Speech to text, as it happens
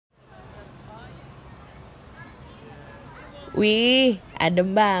Wih,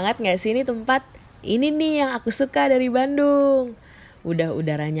 adem banget gak sih ini tempat? Ini nih yang aku suka dari Bandung. Udah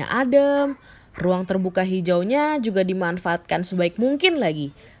udaranya adem, ruang terbuka hijaunya juga dimanfaatkan sebaik mungkin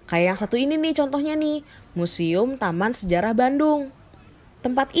lagi. Kayak yang satu ini nih contohnya nih, Museum Taman Sejarah Bandung.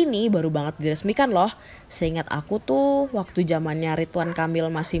 Tempat ini baru banget diresmikan loh. Seingat aku tuh waktu zamannya Ridwan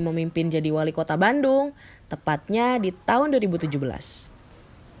Kamil masih memimpin jadi wali kota Bandung, tepatnya di tahun 2017.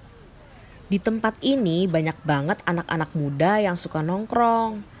 Di tempat ini banyak banget anak-anak muda yang suka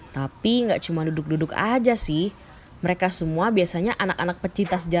nongkrong. Tapi nggak cuma duduk-duduk aja sih. Mereka semua biasanya anak-anak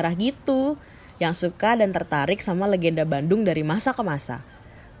pecinta sejarah gitu. Yang suka dan tertarik sama legenda Bandung dari masa ke masa.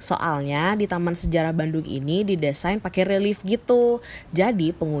 Soalnya di Taman Sejarah Bandung ini didesain pakai relief gitu.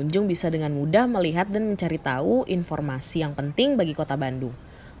 Jadi pengunjung bisa dengan mudah melihat dan mencari tahu informasi yang penting bagi kota Bandung.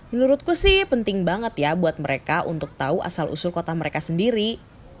 Menurutku sih penting banget ya buat mereka untuk tahu asal-usul kota mereka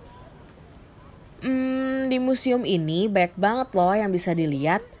sendiri. Di museum ini banyak banget loh yang bisa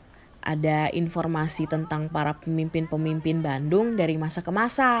dilihat. Ada informasi tentang para pemimpin-pemimpin Bandung dari masa ke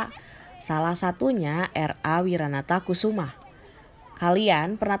masa. Salah satunya R.A. Wiranata Kusuma.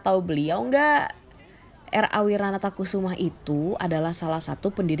 Kalian pernah tahu beliau nggak? R.A. Wiranata Kusuma itu adalah salah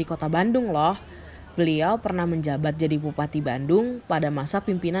satu pendiri kota Bandung loh. Beliau pernah menjabat jadi Bupati Bandung pada masa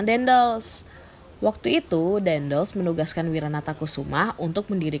pimpinan Dendels. Waktu itu Dendels menugaskan Wiranata Kusuma untuk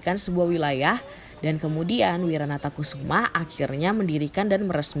mendirikan sebuah wilayah dan kemudian Wiranata Kusuma akhirnya mendirikan dan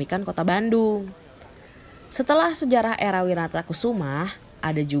meresmikan kota Bandung. Setelah sejarah era Wiranata Kusuma,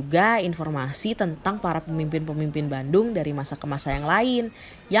 ada juga informasi tentang para pemimpin-pemimpin Bandung dari masa ke masa yang lain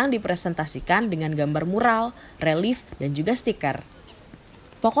yang dipresentasikan dengan gambar mural, relief, dan juga stiker.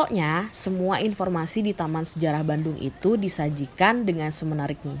 Pokoknya, semua informasi di Taman Sejarah Bandung itu disajikan dengan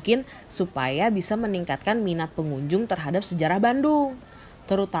semenarik mungkin supaya bisa meningkatkan minat pengunjung terhadap sejarah Bandung,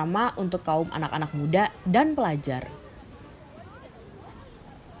 terutama untuk kaum anak-anak muda dan pelajar.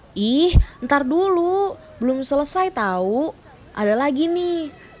 Ih, ntar dulu, belum selesai tahu. Ada lagi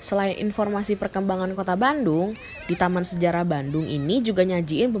nih, selain informasi perkembangan kota Bandung, di Taman Sejarah Bandung ini juga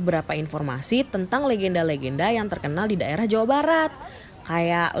nyajiin beberapa informasi tentang legenda-legenda yang terkenal di daerah Jawa Barat.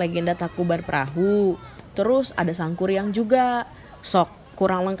 Kayak legenda Takuban Perahu, terus ada Sangkuriang juga. Sok,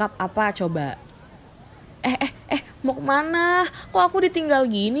 kurang lengkap apa coba? Mau kemana? Kok aku ditinggal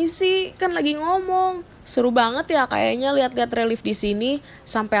gini sih? Kan lagi ngomong. Seru banget ya kayaknya lihat-lihat relief di sini.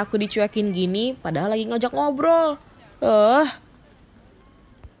 Sampai aku dicuekin gini, padahal lagi ngajak ngobrol.